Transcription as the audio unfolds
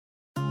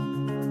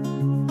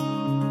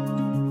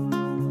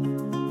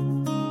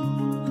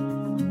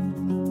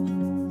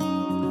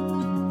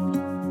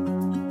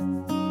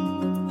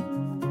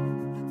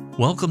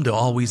Welcome to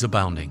Always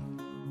Abounding.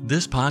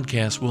 This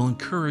podcast will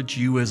encourage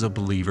you as a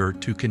believer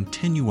to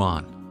continue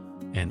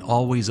on and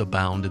always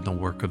abound in the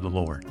work of the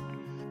Lord.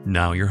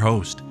 Now your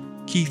host,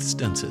 Keith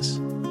Stensis.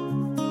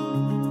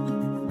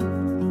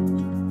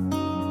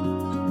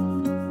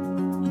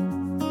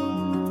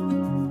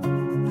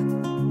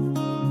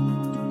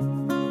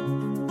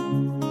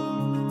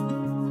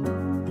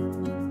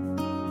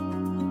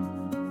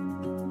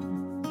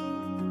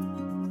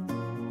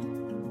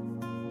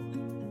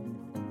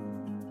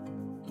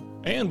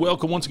 And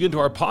welcome once again to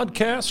our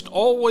podcast,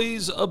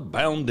 Always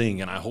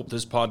Abounding. And I hope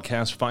this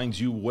podcast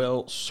finds you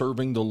well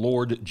serving the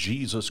Lord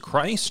Jesus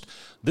Christ.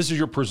 This is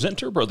your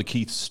presenter, Brother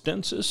Keith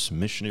Stensis,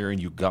 missionary in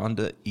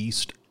Uganda,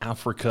 East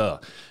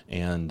Africa,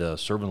 and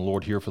serving the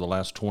Lord here for the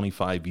last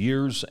 25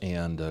 years.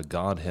 And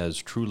God has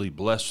truly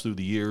blessed through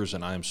the years,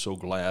 and I am so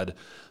glad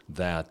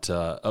that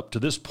up to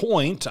this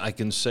point, I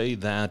can say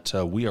that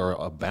we are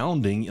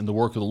abounding in the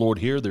work of the Lord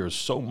here. There is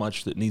so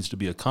much that needs to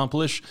be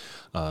accomplished,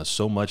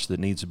 so much that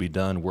needs to be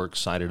done. We're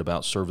excited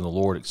about serving the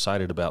Lord,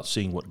 excited about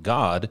seeing what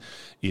God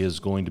is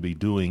going to be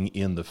doing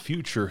in the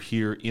future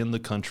here in the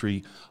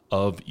country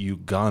of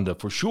Uganda.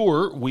 For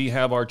sure, we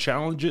have our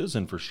challenges,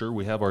 and for sure,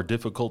 we have our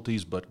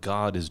difficulties, but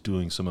God is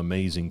doing some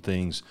amazing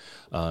things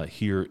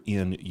here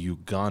in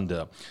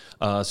Uganda.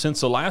 Since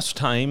the last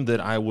time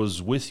that I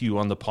was with you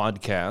on the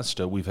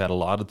podcast, we've had a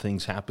lot of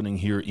things happening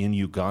here in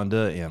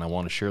Uganda, and I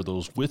want to share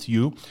those with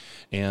you,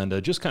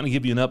 and just kind of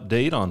give you an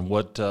update on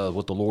what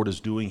the Lord is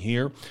doing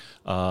here.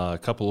 A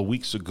couple of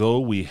weeks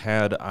ago, we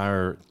had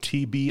our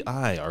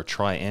TBI, our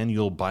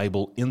Triennial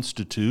Bible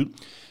Institute.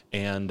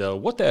 And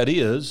what that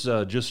is,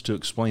 just to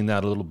explain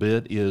that a little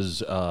bit,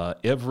 is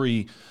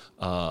every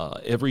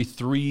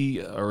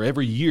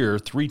year,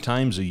 3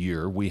 times a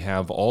year, we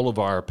have all of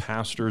our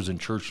pastors and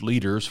church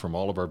leaders from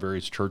all of our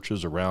various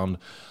churches around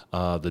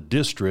the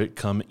district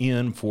come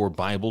in for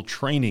Bible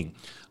training.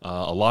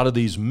 A lot of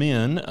these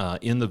men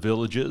in the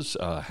villages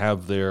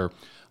have their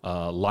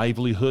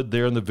livelihood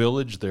there in the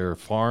village, their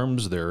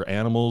farms, their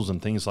animals,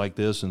 and things like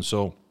this, and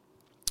so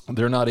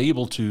they're not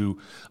able to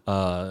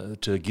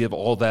give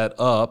all that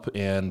up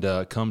and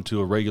come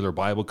to a regular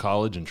Bible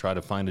college and try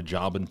to find a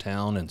job in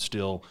town and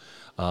still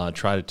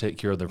try to take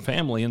care of their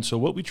family. And so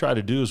what we try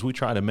to do is we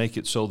try to make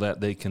it so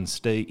that they can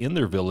stay in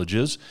their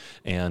villages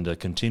and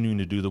continuing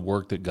to do the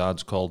work that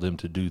God's called them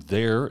to do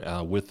there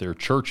with their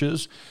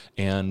churches.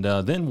 And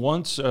then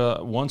once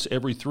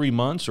every 3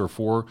 months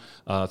or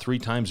 3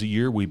 times a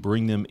year, we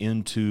bring them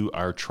into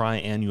our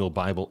Triennial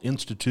Bible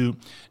Institute.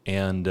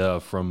 And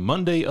from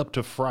Monday up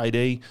to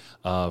Friday,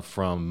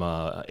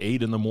 from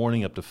 8 in the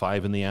morning up to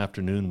 5 in the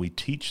afternoon, we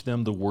teach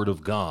them the Word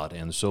of God.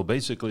 And so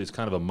basically it's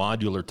kind of a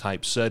modular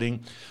type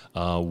setting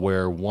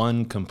where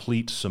one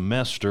complete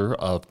semester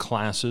of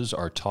classes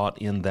are taught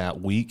in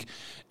that week.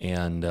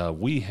 And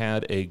we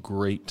had a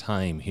great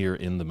time here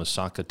in the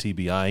Masaka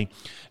TBI,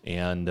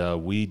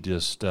 and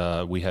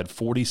we had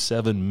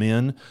 47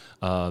 men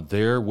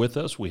there with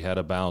us. We had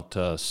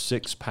about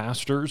 6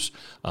 pastors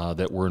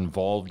that were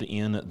involved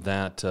in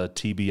that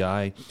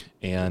TBI,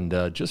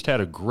 and just had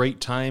a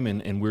great time.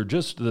 And we're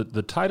just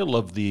the title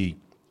of the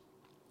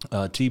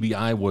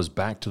TBI was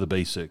Back to the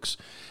Basics.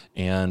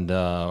 And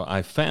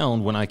I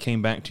found when I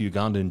came back to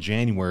Uganda in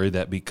January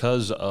that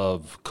because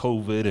of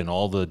COVID and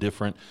all the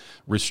different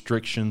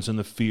restrictions and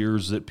the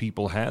fears that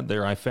people had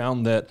there, I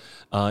found that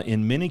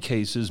in many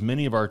cases,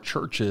 many of our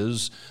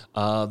churches,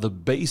 the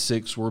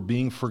basics were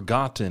being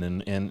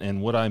forgotten.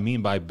 And what I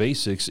mean by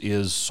basics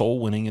is soul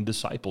winning and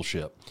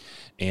discipleship.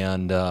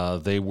 And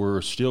they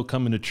were still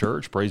coming to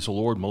church. Praise the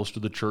Lord. Most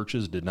of the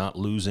churches did not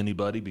lose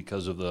anybody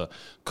because of the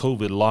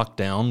COVID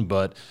lockdown,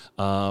 but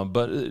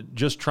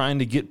just trying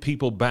to get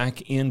people back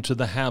into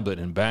the habit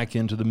and back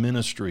into the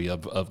ministry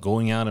of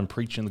going out and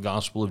preaching the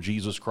gospel of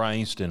Jesus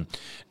Christ, and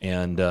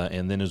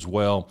then as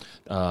well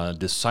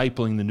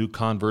discipling the new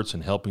converts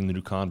and helping the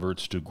new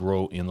converts to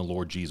grow in the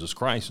Lord Jesus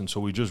Christ. And so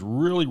we just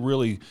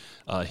really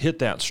hit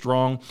that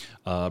strong.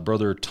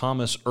 Brother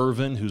Thomas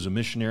Irvin, who's a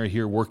missionary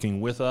here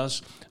working with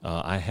us,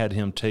 I had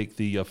him take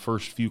the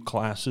first few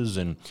classes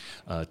and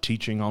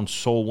teaching on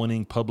soul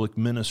winning, public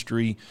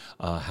ministry,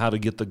 how to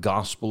get the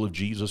gospel of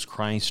Jesus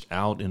Christ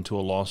out into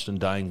a lost and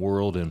dying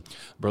world. And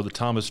Brother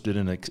Thomas did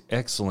an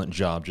excellent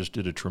job, just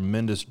did a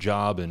tremendous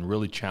job, and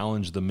really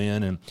challenged the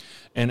men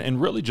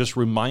and really just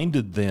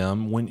reminded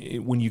them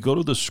when you go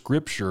to the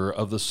Scripture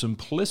of the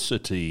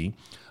simplicity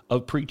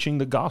of preaching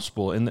the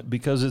gospel, and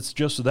because it's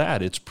just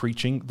that, it's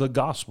preaching the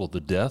gospel, the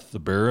death, the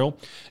burial,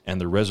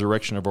 and the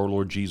resurrection of our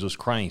Lord Jesus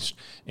Christ.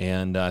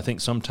 And I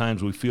think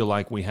sometimes we feel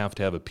like we have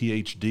to have a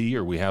PhD,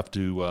 or we have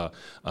to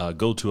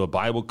go to a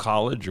Bible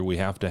college, or we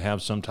have to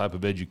have some type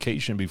of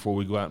education before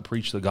we go out and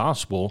preach the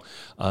gospel.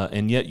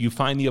 And yet you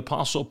find the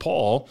Apostle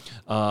Paul,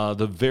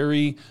 the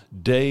very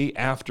day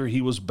after he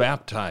was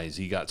baptized,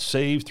 he got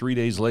saved. 3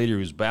 days later,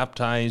 he was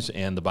baptized,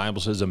 and the Bible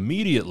says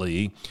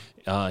immediately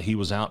he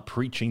was out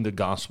preaching the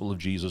gospel of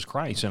Jesus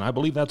Christ. And I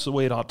believe that's the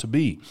way it ought to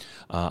be.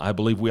 I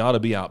believe we ought to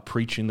be out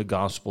preaching the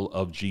gospel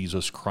of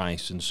Jesus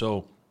Christ. And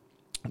so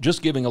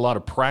just giving a lot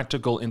of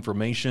practical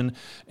information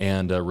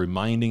and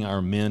reminding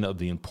our men of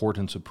the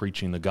importance of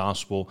preaching the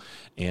gospel.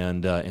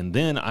 And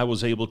then I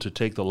was able to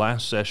take the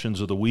last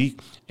sessions of the week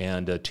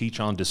and teach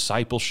on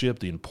discipleship,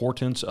 the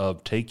importance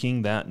of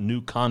taking that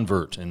new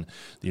convert and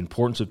the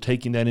importance of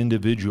taking that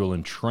individual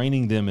and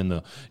training them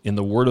in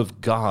the Word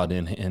of God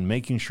and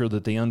making sure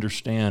that they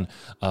understand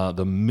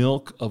the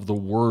milk of the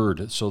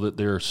Word so that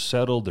they're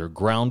settled, they're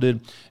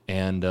grounded,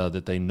 and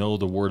that they know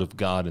the Word of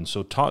God. And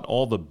so taught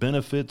all the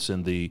benefits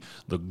and the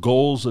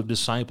goals of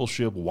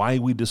discipleship, why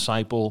we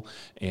disciple,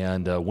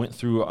 and went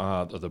through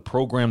the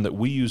program that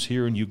we use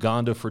here in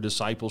Uganda for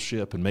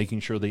discipleship and making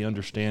sure they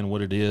understand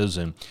what it is,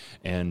 and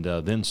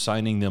then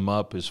signing them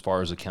up as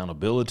far as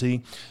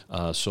accountability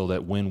so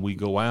that when we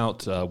go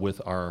out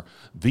with our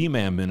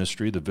VMAM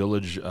ministry, the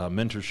Village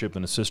Mentorship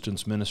and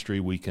Assistance Ministry,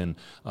 we can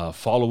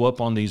follow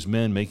up on these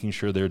men, making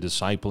sure they're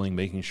discipling,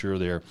 making sure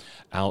they're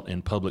out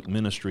in public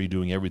ministry,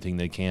 doing everything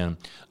they can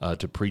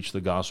to preach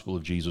the gospel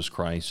of Jesus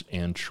Christ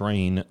and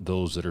train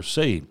those that are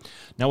saved.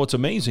 Now, what's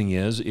amazing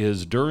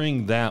is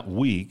during that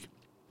week,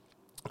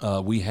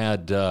 we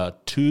had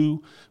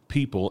two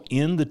people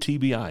in the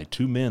TBI,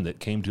 two men that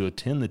came to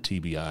attend the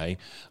TBI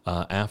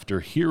after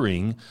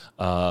hearing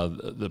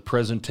the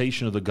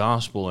presentation of the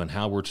gospel and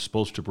how we're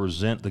supposed to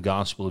present the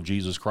gospel of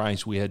Jesus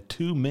Christ. We had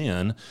two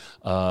men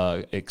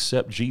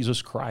accept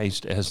Jesus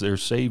Christ as their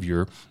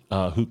Savior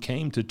who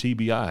came to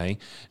TBI,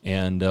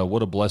 and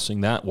what a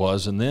blessing that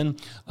was. And then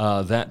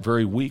that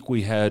very week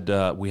we had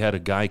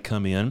a guy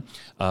come in.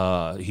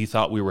 He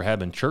thought we were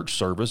having church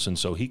service, and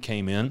so he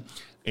came in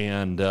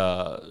and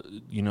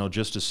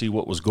just to see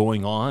what was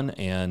going on,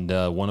 and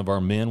one of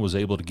our men was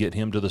able to get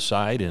him to the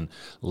side and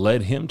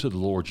led him to the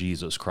Lord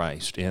Jesus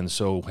Christ, and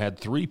so had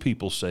 3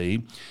 people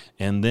saved.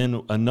 And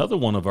then another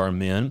one of our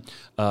men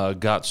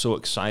got so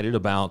excited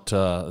about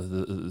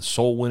the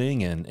soul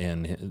winning,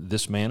 and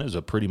this man is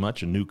pretty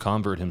much a new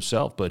convert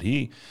himself, but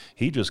he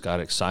just got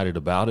excited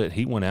about it.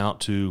 He went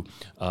out to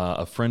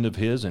a friend of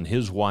his and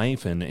his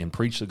wife and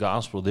preached the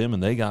gospel to them,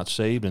 and they got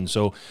saved. And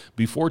so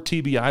before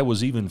TBI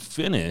was even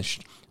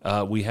finished,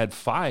 we had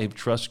 5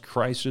 trust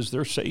Christ as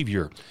their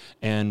Savior.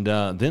 And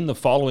then the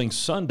following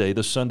Sunday,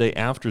 the Sunday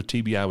after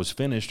TBI was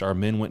finished, our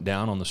men went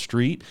down on the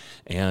street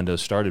and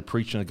started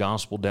preaching the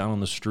gospel down on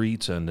the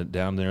streets and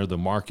down there, the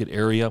market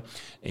area,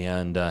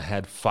 and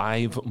had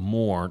 5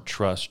 more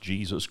trust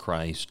Jesus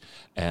Christ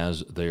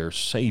as their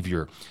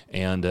Savior.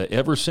 And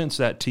ever since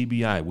that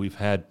TBI, we've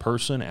had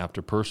person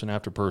after person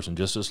after person.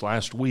 Just this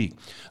last week,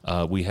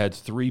 we had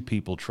 3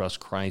 people trust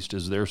Christ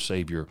as their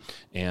Savior.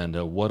 And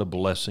what a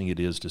blessing it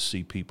is to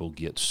see people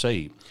get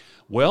saved.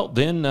 Well,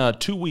 then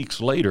 2 weeks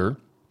later,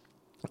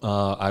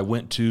 I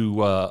went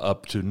to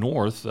up to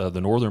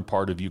the northern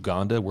part of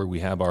Uganda, where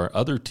we have our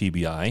other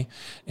TBI,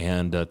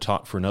 and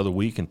taught for another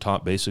week and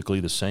taught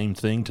basically the same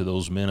thing to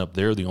those men up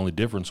there. The only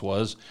difference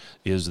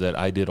is that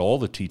I did all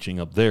the teaching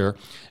up there,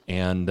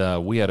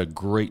 and we had a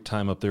great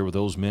time up there with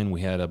those men.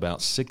 We had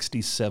about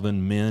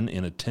 67 men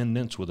in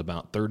attendance with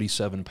about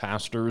 37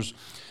 pastors.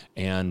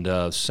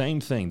 And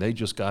same thing, they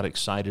just got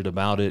excited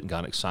about it,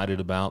 got excited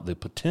about the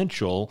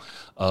potential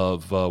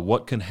of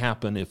what can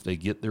happen if they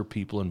get their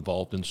people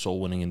involved in soul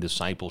winning and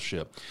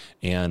discipleship.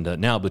 And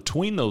now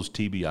between those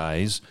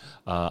TBIs,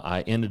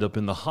 I ended up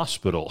in the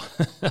hospital,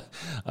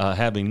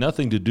 having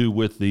nothing to do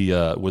with the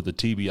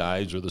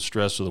TBIs or the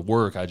stress of the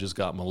work. I just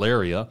got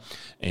malaria,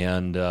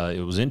 and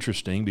it was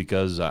interesting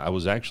because I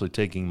was actually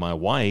taking my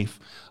wife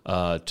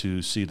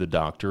to see the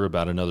doctor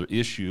about another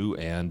issue,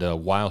 and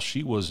while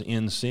she was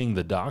in seeing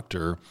the doctor,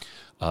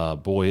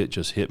 boy, it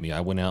just hit me.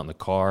 I went out in the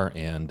car,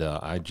 and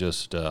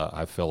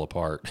I fell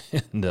apart.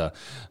 And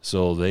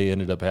so they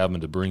ended up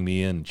having to bring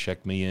me in and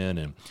check me in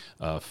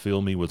and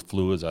fill me with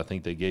fluids. I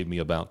think they gave me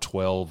about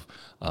 12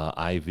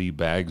 IV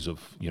bags of,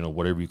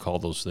 whatever you call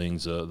those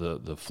things,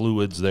 the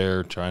fluids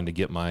there, trying to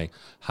get my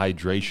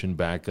hydration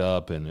back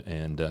up,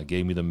 and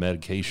gave me the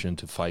medication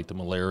to fight the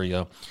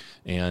malaria.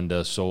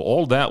 And so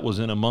all that was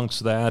in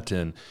amongst that,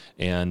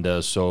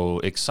 and so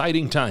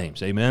exciting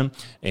times, amen.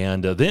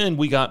 And then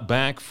we got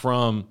back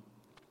from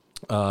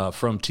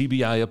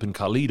TBI up in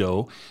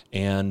Kalido,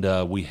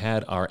 and we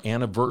had our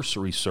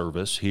anniversary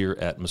service here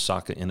at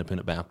Masaka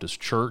Independent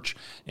Baptist Church,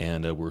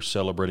 and we're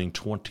celebrating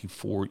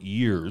 24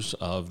 years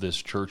of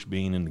this church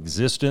being in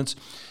existence.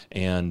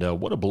 And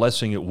what a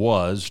blessing it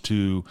was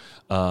to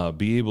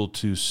be able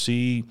to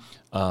see.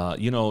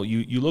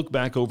 You look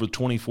back over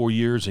 24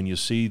 years and you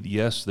see,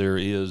 yes, there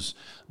is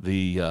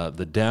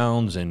the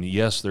downs, and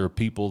yes, there are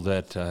people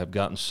that have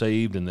gotten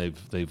saved and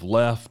they've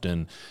left,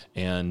 and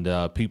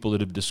people that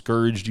have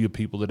discouraged you,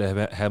 people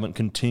that haven't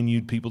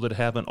continued, people that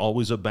haven't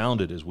always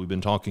abounded, as we've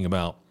been talking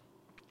about.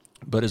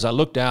 But as I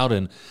looked out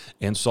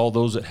and saw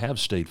those that have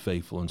stayed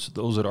faithful and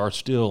those that are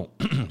still,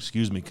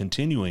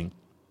 continuing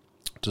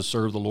to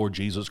serve the Lord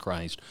Jesus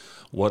Christ.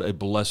 What a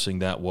blessing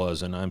that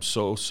was, and I'm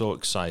so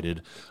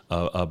excited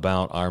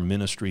about our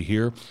ministry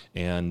here,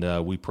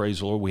 and we praise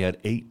the Lord. We had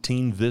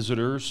 18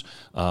 visitors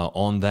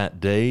on that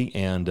day,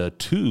 and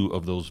 2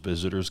 of those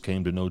visitors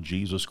came to know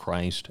Jesus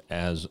Christ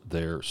as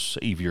their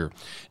Savior,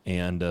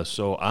 and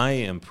so I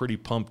am pretty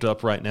pumped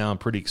up right now. I'm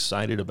pretty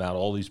excited about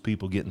all these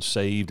people getting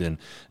saved, and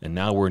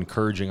now we're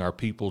encouraging our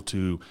people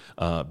to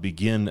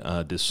begin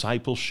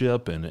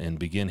discipleship and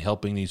begin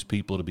helping these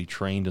people to be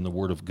trained in the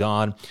Word of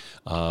God.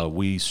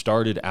 We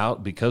started out,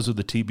 because of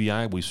the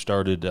TBI, we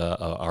started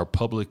our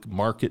public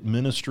market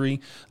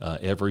ministry.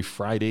 Every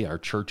Friday, our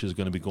church is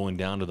going to be going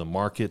down to the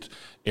market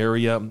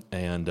area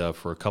and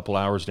for a couple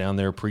hours down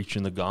there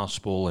preaching the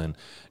gospel, and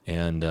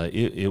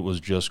it was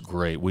just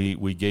great.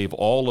 We gave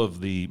all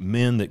of the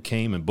men that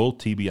came in both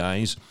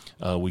TBIs,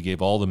 we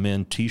gave all the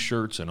men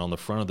T-shirts, and on the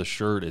front of the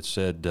shirt it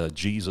said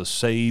Jesus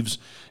saves,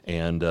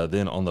 and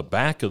then on the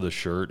back of the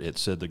shirt it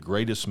said the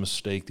greatest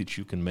mistake that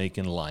you can make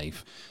in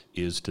life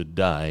is to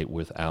die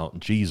without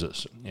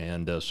Jesus.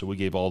 And so we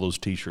gave all those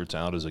T-shirts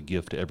out as a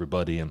gift to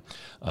everybody, and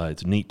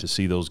it's neat to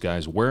see those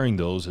guys wearing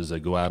those as they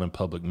go out in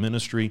public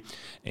ministry,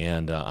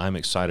 and I'm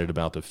excited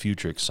about the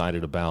future,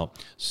 excited about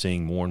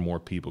seeing more and more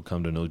people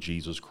come to know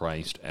Jesus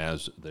Christ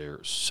as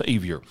their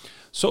Savior.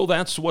 So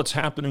that's what's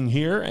happening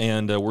here,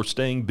 and we're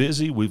staying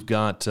busy. We've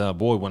got,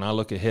 when I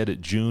look ahead at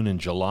June and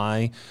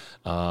July,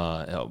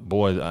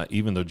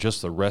 even though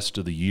just the rest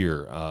of the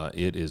year,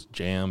 it is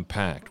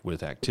jam-packed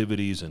with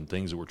activities and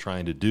things that we're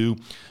trying to do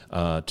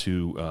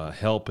to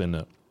help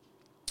and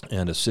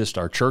assist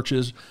our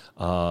churches.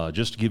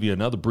 Just to give you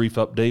another brief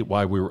update,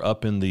 while we were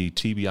up in the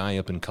TBI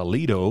up in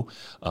Carlito,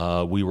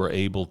 we were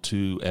able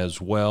to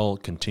as well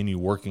continue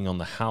working on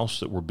the house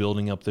that we're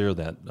building up there,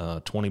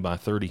 that 20 by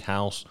 30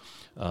 house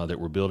that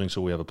we're building,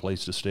 so we have a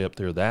place to stay up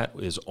there. That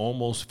is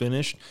almost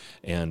finished,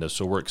 and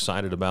so we're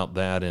excited about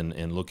that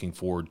and looking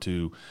forward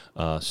to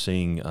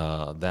seeing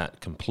that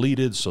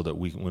completed, so that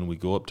when we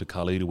go up to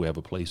Carlito, we have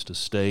a place to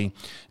stay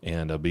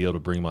and be able to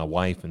bring my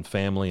wife and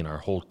family and our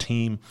whole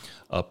team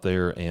up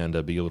there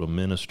and be able to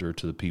minister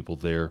to the people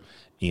there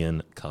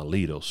in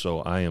Carlito. So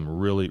I am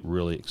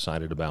really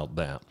excited about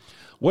that.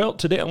 Well,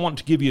 today I want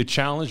to give you a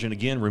challenge, and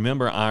again,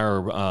 remember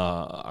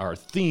our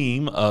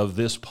theme of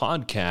this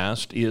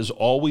podcast is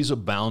always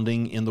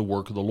abounding in the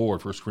work of the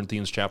Lord. 1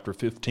 Corinthians chapter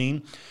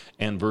 15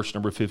 and verse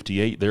number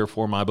 58,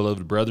 therefore, my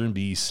beloved brethren,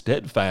 be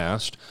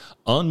steadfast,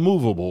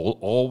 unmovable,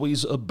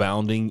 always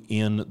abounding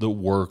in the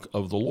work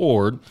of the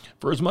Lord,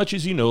 for as much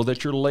as you know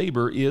that your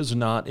labor is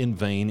not in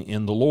vain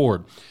in the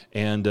Lord.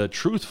 And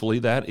truthfully,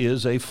 that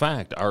is a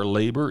fact. Our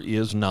labor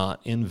is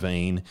not in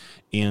vain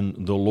in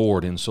the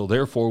Lord, and so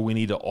therefore we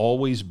need to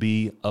always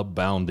be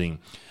abounding.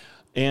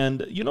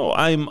 And you know,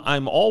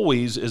 I'm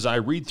always, as I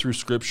read through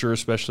Scripture,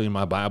 especially in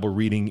my Bible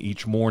reading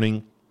each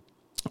morning,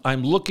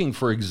 I'm looking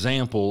for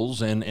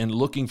examples and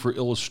looking for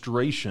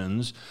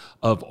illustrations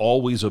of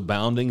always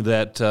abounding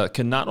that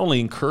can not only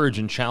encourage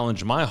and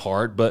challenge my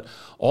heart, but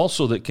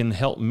also that can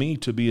help me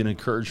to be an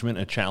encouragement,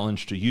 a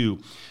challenge to you.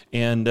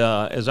 And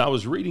as I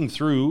was reading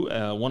through,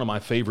 one of my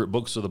favorite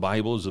books of the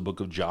Bible is the book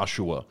of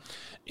Joshua.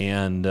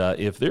 And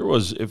if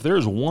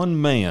there's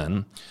one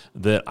man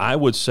that I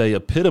would say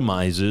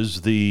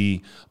epitomizes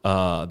the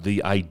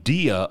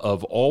idea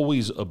of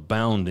always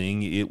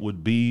abounding, it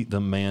would be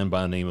the man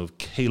by the name of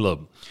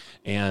Caleb.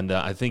 And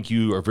I think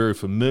you are very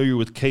familiar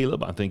with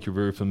Caleb. I think you're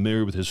very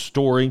familiar with his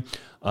story.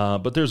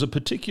 But there's a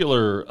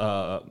particular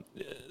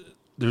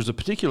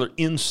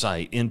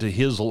insight into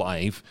his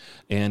life,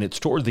 and it's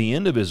toward the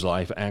end of his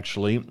life,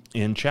 actually,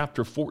 in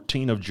chapter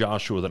 14 of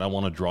Joshua that I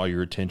want to draw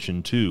your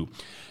attention to.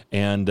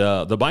 And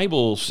the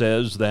Bible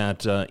says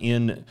that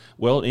in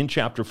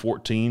chapter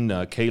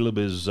 14, Caleb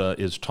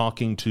is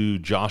talking to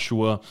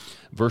Joshua.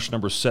 Verse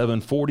number 7,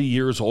 40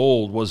 years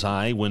old was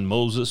I when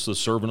Moses, the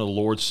servant of the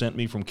Lord, sent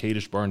me from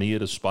Kadesh Barnea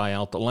to spy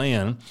out the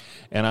land,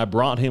 and I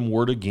brought him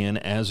word again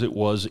as it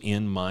was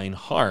in mine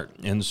heart.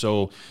 And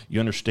so you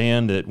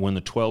understand that when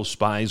the 12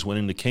 spies went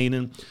into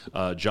Canaan,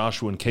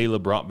 Joshua and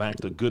Caleb brought back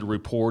the good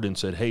report and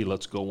said, hey,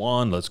 let's go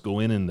on, let's go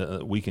in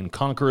and we can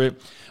conquer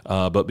it.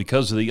 But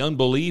because of the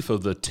unbelief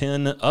of the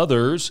 10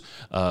 others,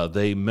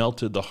 they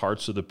melted the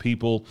hearts of the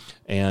people,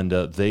 and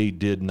they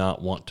did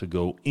not want to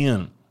go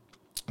in.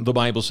 The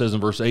Bible says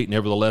in verse 8,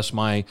 nevertheless,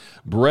 my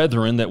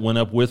brethren that went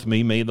up with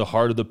me made the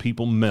heart of the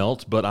people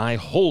melt, but I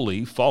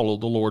wholly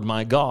followed the Lord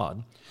my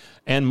God.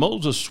 And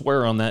Moses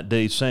sware on that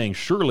day, saying,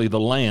 surely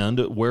the land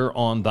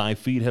whereon thy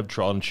feet have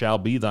trodden shall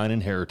be thine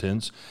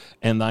inheritance,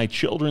 and thy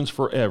children's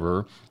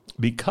forever,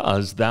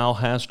 because thou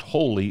hast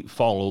wholly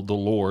followed the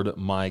Lord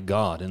my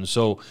God. And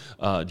so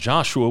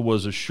Joshua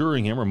was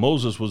assuring him, or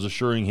Moses was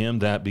assuring him,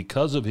 that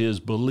because of his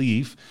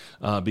belief,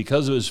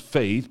 because of his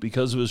faith,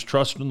 because of his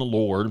trust in the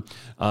Lord,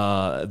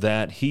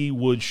 that he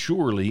would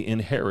surely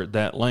inherit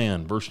that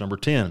land. Verse number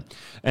 10,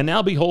 and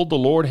now behold, the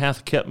Lord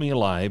hath kept me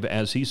alive,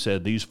 as he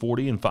said, these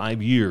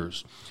 45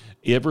 years.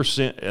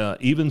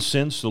 even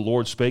since the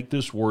Lord spake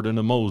this word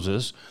unto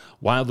Moses,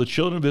 while the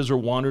children of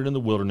Israel wandered in the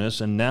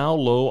wilderness, and now,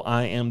 lo,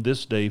 I am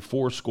this day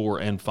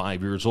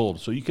 85 years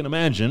old. So you can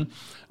imagine,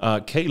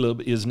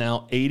 Caleb is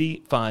now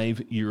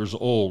 85 years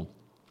old.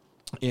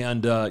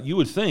 And you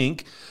would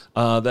think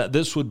that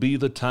this would be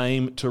the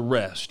time to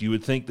rest. You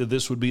would think that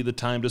this would be the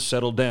time to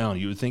settle down.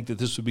 You would think that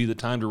this would be the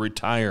time to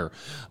retire.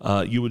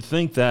 You would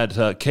think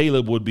that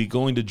Caleb would be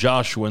going to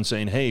Joshua and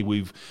saying, hey,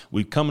 we've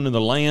come into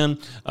the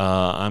land.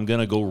 I'm going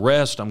to go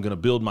rest. I'm going to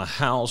build my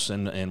house,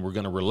 and we're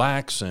going to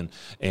relax, and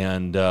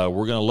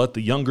we're going to let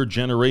the younger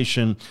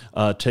generation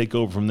take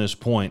over from this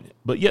point.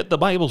 But yet the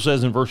Bible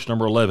says in verse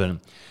number 11,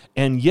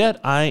 and yet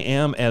I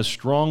am as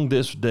strong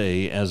this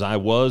day as I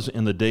was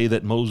in the day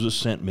that Moses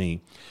sent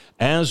me.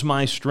 As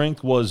my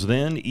strength was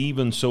then,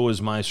 even so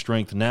is my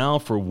strength now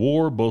for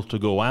war, both to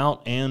go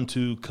out and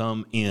to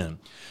come in.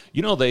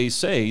 You know, they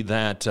say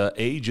that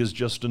age is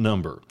just a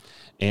number.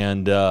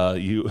 And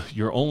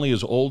you're only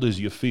as old as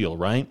you feel,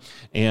 right?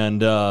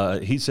 And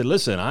he said,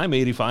 listen, I'm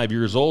 85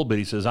 years old, but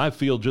he says, I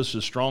feel just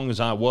as strong as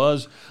I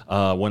was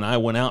when I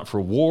went out for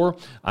war.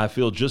 I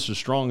feel just as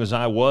strong as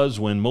I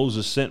was when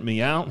Moses sent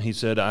me out. He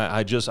said,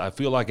 I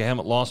feel like I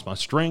haven't lost my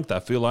strength.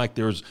 I feel like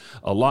there's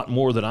a lot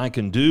more that I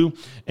can do.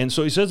 And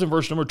so he says in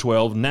verse number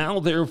 12, now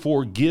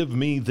therefore give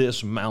me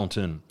this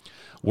mountain,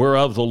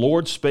 whereof the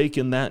Lord spake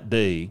in that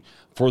day.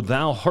 For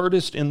thou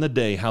heardest in the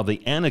day how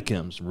the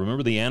Anakims,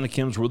 remember the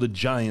Anakims were the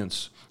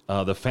giants,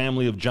 the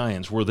family of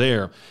giants were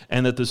there,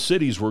 and that the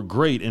cities were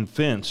great and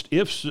fenced.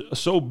 If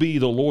so be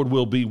the Lord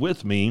will be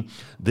with me,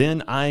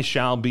 then I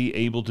shall be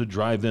able to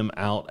drive them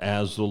out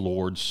as the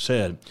Lord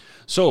said.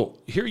 So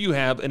here you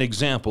have an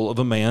example of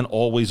a man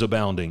always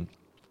abounding.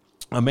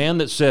 A man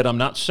that said, I'm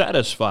not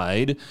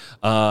satisfied.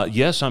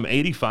 Yes, I'm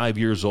 85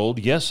 years old.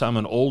 Yes, I'm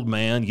an old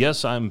man.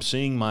 Yes, I'm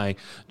seeing my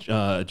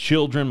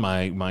children,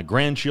 my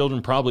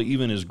grandchildren, probably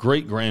even his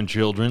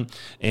great-grandchildren.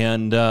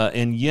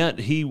 And yet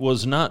he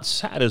was not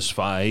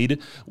satisfied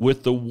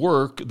with the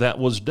work that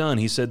was done.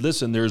 He said,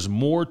 listen, there's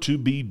more to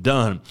be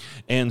done.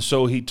 And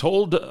so he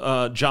told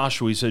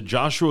Joshua, he said,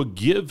 Joshua,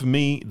 give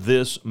me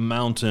this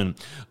mountain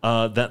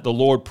that the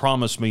Lord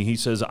promised me. He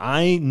says,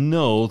 I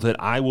know that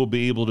I will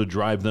be able to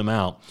drive them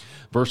out.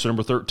 Verse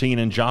number 13,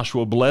 and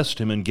Joshua blessed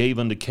him and gave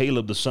unto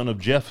Caleb the son of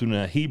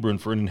Jephunneh Hebron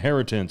for an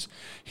inheritance.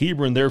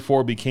 Hebron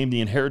therefore became the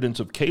inheritance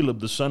of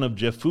Caleb the son of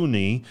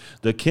Jephunneh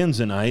the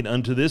Kenizzite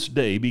unto this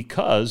day,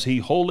 because he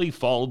wholly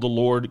followed the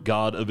Lord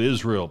God of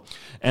Israel.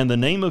 And the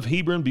name of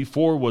Hebron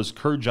before was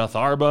Kirjath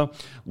Arba,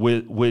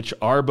 which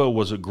Arba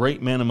was a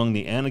great man among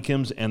the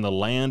Anakims, and the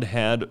land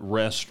had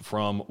rest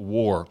from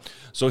war.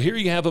 So here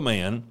you have a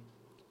man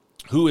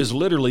who is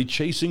literally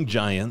chasing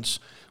giants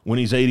when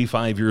he's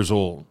 85 years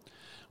old.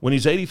 When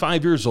he's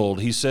 85 years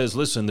old, he says,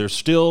 listen, there's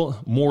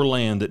still more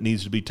land that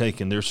needs to be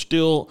taken. There's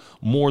still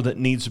more that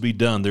needs to be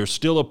done. There's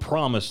still a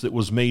promise that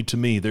was made to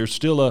me. There's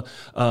still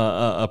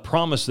a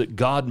promise that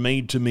God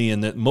made to me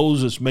and that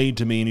Moses made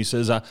to me. And he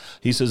says,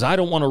 I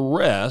don't want to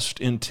rest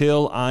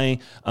until I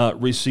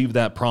receive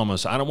that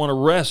promise. I don't want to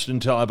rest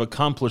until I've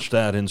accomplished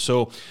that. And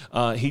so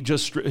he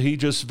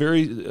just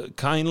very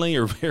kindly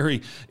or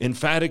very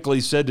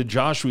emphatically said to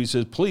Joshua, he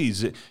says,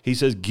 please, he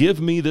says,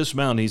 give me this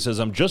mountain. He says,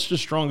 I'm just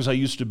as strong as I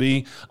used to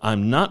be.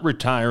 I'm not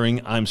retiring.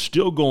 I'm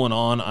still going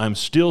on. I'm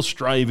still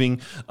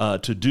striving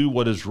to do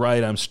what is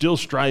right. I'm still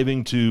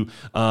striving to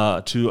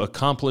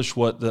accomplish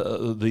what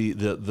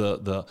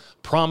the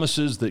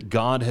promises that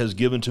God has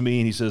given to me.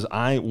 And he says,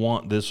 I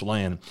want this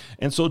land.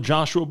 And so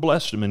Joshua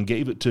blessed him and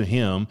gave it to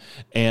him.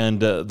 And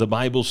the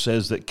Bible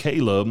says that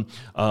Caleb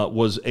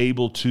was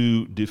able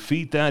to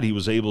defeat that. He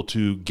was able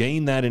to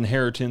gain that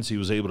inheritance. He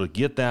was able to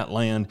get that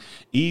land,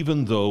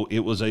 even though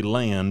it was a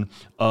land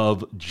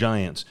of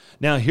giants.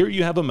 Now, here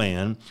you have a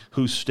man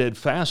who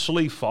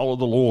steadfastly followed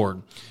the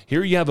Lord.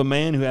 Here you have a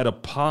man who had a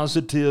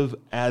positive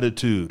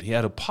attitude. He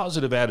had a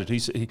positive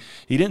attitude.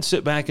 He didn't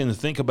sit back and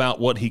think about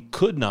what he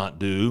could not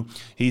do.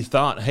 He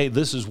thought, hey,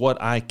 this is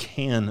what I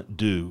can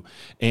do.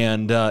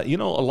 And, a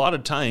lot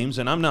of times,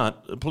 and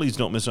please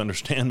don't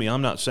misunderstand me,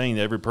 I'm not saying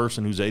that every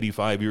person who's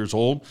 85 years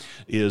old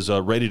is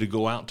ready to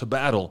go out to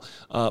battle.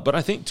 But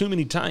I think too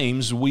many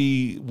times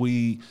we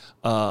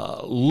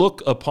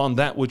look upon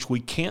that which we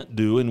can't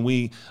do,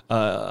 and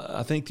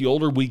I think the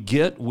older we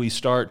get, we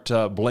start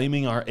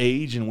blaming our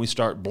age, and we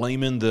start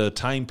blaming the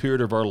time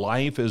period of our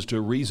life as to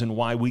a reason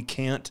why we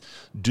can't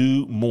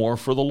do more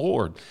for the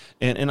Lord.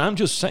 And I'm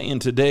just saying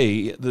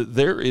today that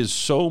there is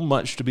so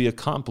much to be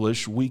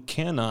accomplished. We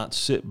cannot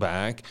sit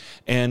back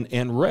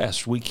and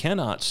rest. We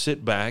cannot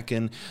sit back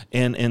and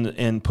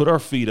put our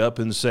feet up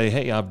and say,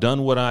 hey, I've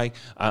done what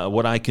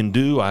I can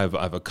do. I've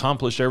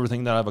accomplished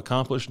everything that I've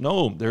accomplished.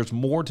 No, there's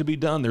more to be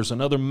done. There's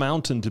another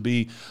mountain to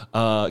be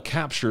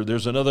captured.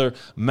 There's another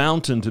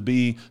mountain to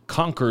be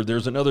conquered.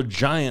 There's another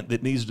giant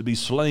that needs to be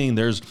slain.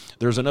 There's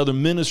another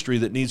ministry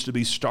that needs to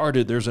be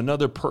started. There's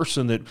another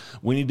person that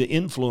we need to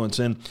influence.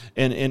 And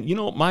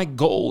my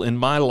goal in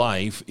my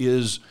life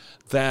is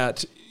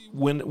that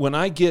when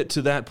I get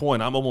to that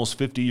point, I'm almost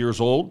 50 years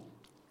old.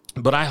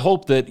 But I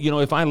hope that,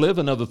 if I live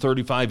another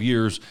 35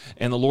 years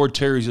and the Lord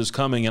tarries his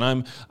coming,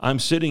 and I'm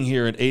sitting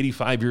here at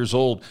 85 years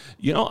old,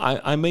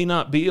 I may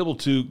not be able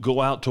to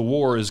go out to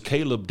war as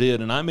Caleb did,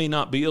 and I may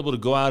not be able to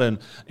go out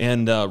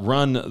and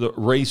run the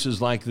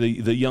races like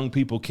the young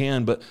people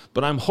can, but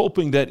I'm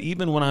hoping that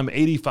even when I'm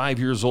 85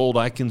 years old,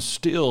 I can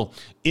still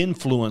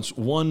influence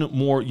one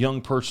more young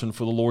person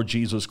for the Lord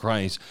Jesus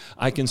Christ.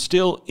 I can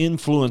still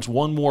influence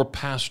one more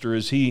pastor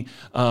as he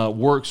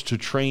works to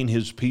train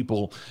his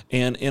people.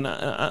 And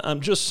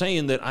I'm just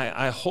saying that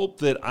I hope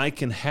that I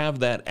can have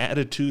that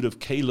attitude of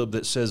Caleb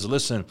that says,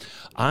 listen,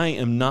 I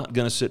am not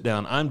going to sit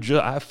down.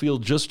 I feel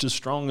just as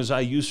strong as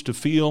I used to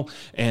feel,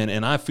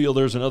 and I feel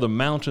there's another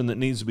mountain that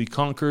needs to be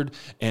conquered,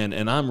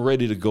 and I'm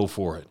ready to go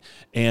for it.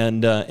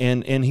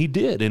 And he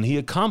did, and he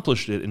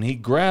accomplished it, and he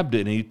grabbed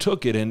it, and he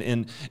took it,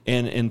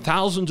 and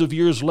thousands of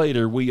years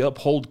later, we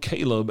uphold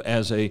Caleb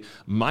as a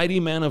mighty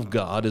man of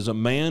God, as a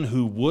man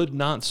who would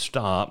not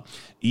stop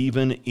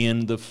even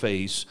in the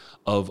face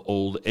of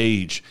old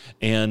age.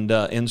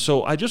 And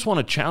so I just want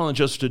to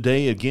challenge us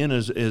today, again,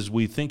 as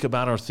we think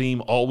about our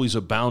theme, always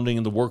abounding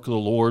in the work of the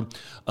Lord.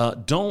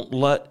 Don't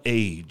let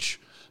age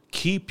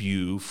keep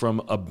you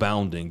from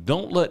abounding.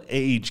 Don't let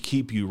age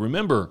keep you.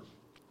 Remember,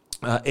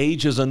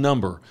 age is a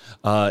number.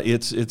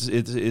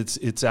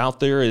 It's out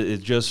there.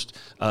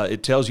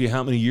 It tells you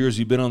how many years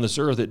you've been on this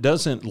earth. It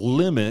doesn't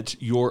limit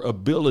your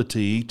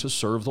ability to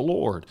serve the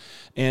Lord.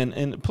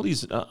 And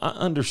please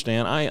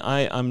understand.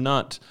 I'm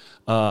not.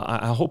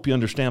 I hope you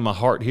understand my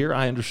heart here.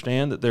 I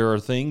understand that there are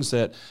things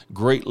that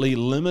greatly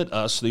limit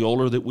us the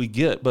older that we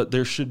get, but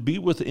there should be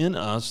within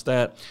us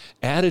that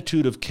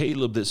attitude of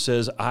Caleb that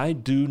says, I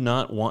do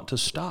not want to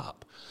stop.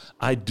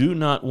 I do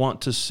not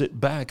want to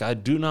sit back. I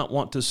do not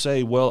want to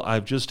say, well,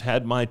 I've just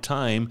had my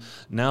time.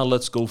 Now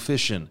let's go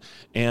fishing.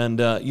 And,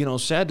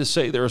 sad to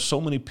say, there are so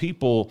many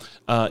people,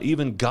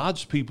 even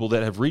God's people,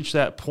 that have reached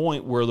that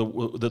point where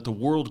that the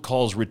world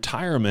calls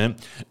retirement.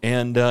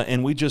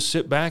 And we just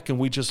sit back and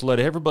we just let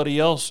everybody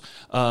else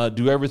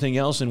do everything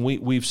else. And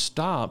we've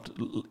stopped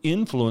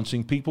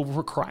influencing people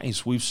for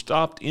Christ. We've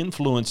stopped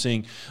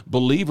influencing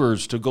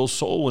believers to go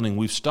soul winning.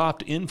 We've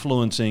stopped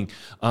influencing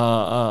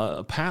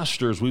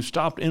pastors. We've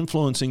stopped influencing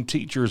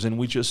teachers, and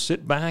we just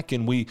sit back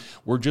and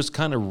we're just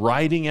kind of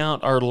riding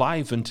out our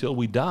life until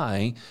we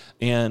die.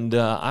 And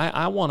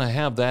I want to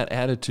have that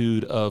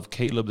attitude of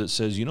Caleb that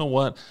says, you know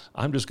what,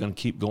 I'm just going to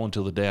keep going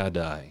till the day I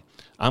die.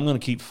 I'm going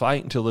to keep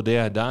fighting till the day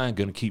I die. I'm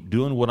going to keep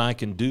doing what I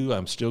can do.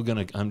 I'm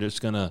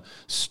just going to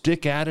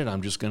stick at it.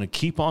 I'm just going to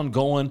keep on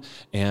going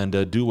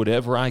and do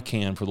whatever I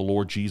can for the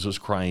Lord Jesus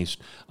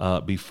Christ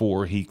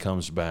before he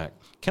comes back.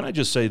 Can I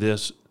just say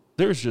this?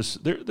 There's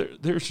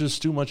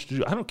just too much to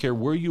do. I don't care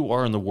where you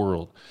are in the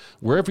world,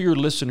 wherever you're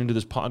listening to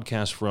this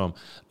podcast from,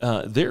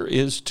 there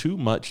is too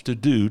much to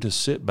do to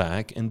sit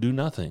back and do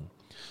nothing.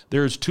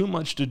 There is too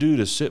much to do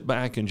to sit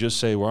back and just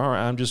say, well, all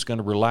right, I'm just going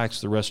to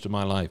relax the rest of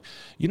my life.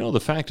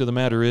 The fact of the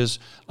matter is,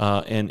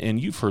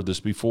 and you've heard this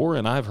before,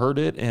 and I've heard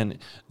it, and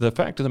the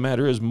fact of the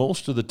matter is,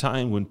 most of the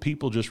time when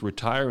people just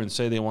retire and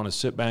say they want to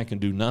sit back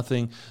and do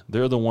nothing,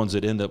 they're the ones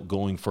that end up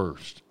going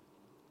first.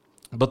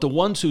 But the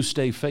ones who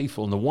stay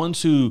faithful, and the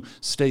ones who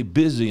stay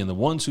busy, and the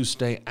ones who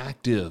stay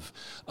active,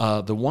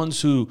 the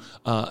ones who,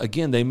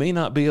 again, they may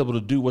not be able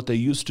to do what they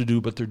used to do,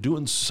 but they're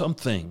doing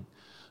something.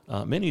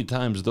 Many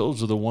times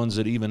those are the ones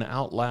that even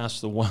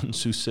outlast the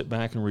ones who sit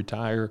back and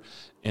retire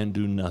and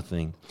do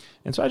nothing.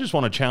 And so I just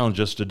want to challenge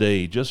us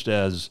today, just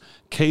as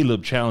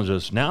Caleb challenged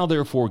us, now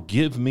therefore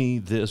give me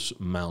this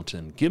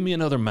mountain. Give me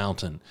another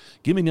mountain.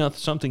 Give me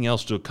something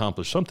else to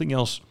accomplish, something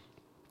else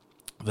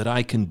that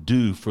I can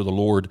do for the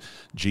Lord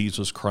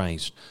Jesus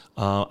Christ.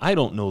 I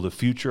don't know the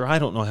future. I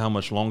don't know how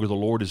much longer the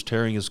Lord is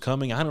tarrying his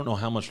coming. I don't know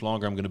how much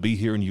longer I'm going to be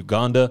here in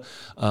Uganda,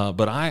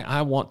 but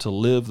I want to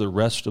live the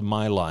rest of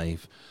my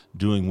life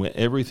doing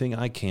everything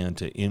I can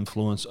to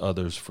influence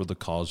others for the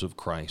cause of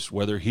Christ.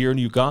 Whether here in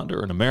Uganda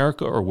or in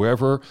America or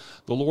wherever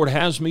the Lord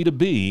has me to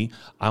be,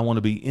 I want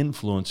to be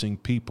influencing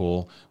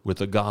people with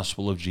the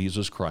gospel of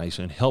Jesus Christ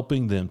and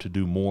helping them to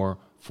do more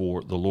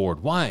for the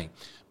Lord. Why?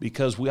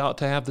 Because we ought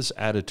to have this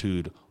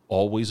attitude,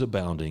 always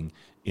abounding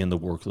in the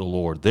work of the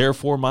Lord.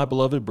 Therefore, my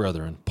beloved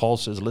brethren, Paul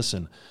says,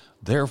 listen,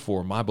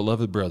 therefore, my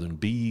beloved brethren,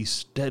 be ye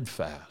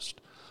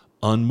steadfast,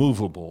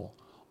 unmovable,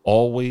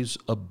 always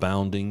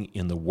abounding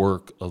in the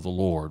work of the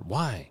Lord.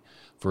 Why?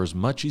 For as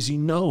much as ye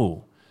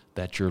know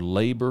that your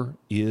labor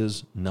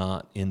is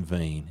not in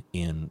vain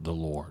in the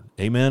Lord.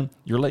 Amen?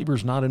 Your labor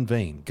is not in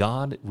vain.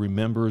 God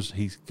remembers,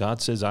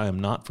 God says, I am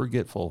not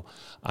forgetful.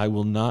 I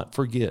will not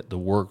forget the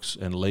works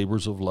and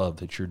labors of love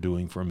that you're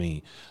doing for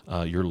me.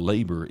 Your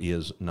labor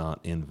is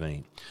not in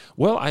vain.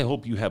 Well, I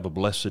hope you have a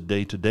blessed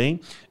day today,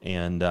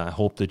 and I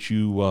hope that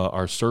you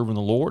are serving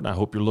the Lord. I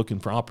hope you're looking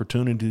for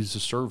opportunities to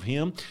serve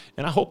him,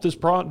 and I hope this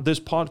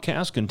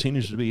podcast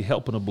continues to be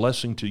help and a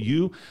blessing to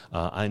you.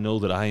 I know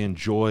that I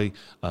enjoy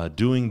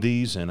doing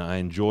these, and I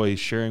enjoy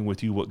sharing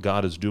with you what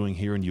God is doing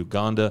here in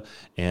Uganda,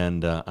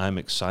 and I'm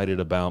excited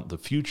about the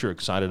future,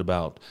 excited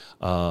about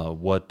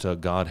what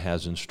God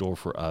has in store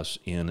for us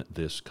in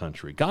this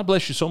country. God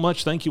bless you so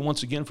much. Thank you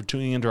once again for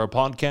tuning into our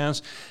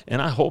podcast,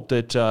 and I hope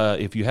that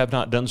if you have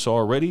not done so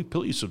already,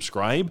 please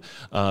subscribe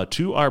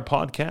to our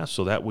podcast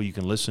so that way you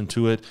can listen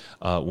to it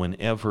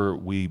whenever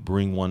we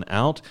bring one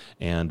out.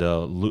 And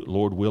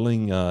Lord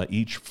willing,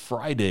 each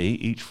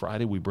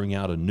Friday we bring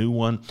out a new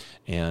one.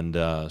 And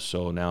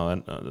so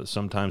now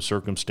sometimes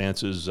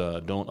circumstances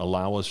don't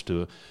allow us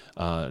to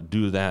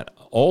do that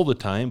all the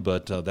time,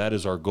 but that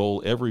is our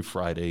goal every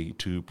Friday,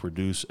 to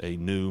produce a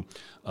new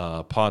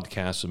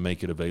podcast and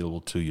make it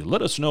available to you.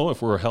 Let us know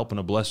if we're a help and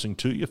a blessing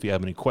to you. If you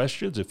have any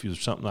questions, if there's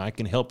something I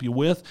can help you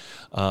with,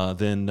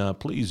 then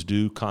please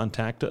do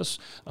contact us.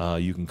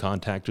 You can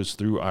contact us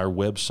through our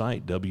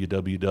website,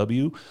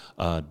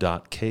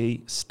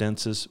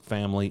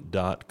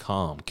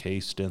 www.kstensisfamily.com,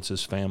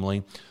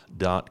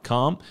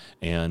 kstensisfamily.com,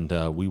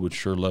 and we would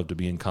sure love to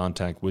be in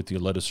contact with you.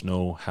 Let us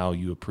know how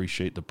you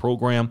appreciate the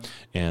program,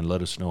 and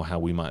let us know how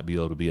we might be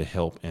able to be a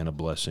help and a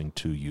blessing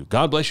to you.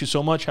 God bless you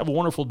so much. Have a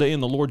wonderful day in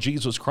the Lord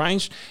Jesus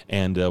Christ,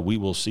 and we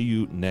will see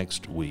you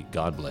next week.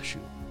 God bless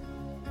you.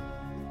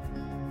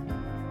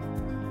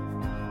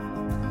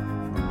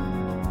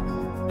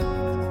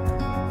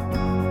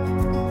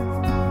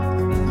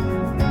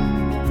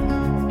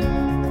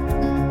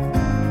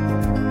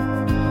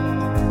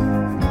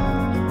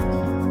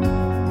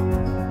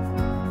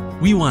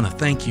 We want to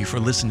thank you for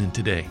listening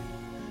today.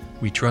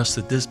 We trust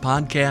that this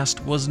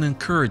podcast was an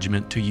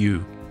encouragement to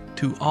you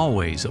to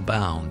always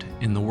abound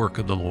in the work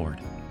of the Lord.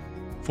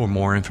 For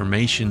more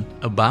information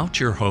about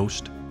your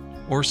host,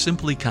 or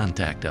simply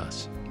contact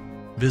us,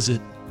 visit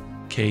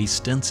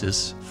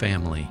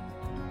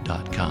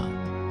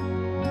kstensisfamily.com.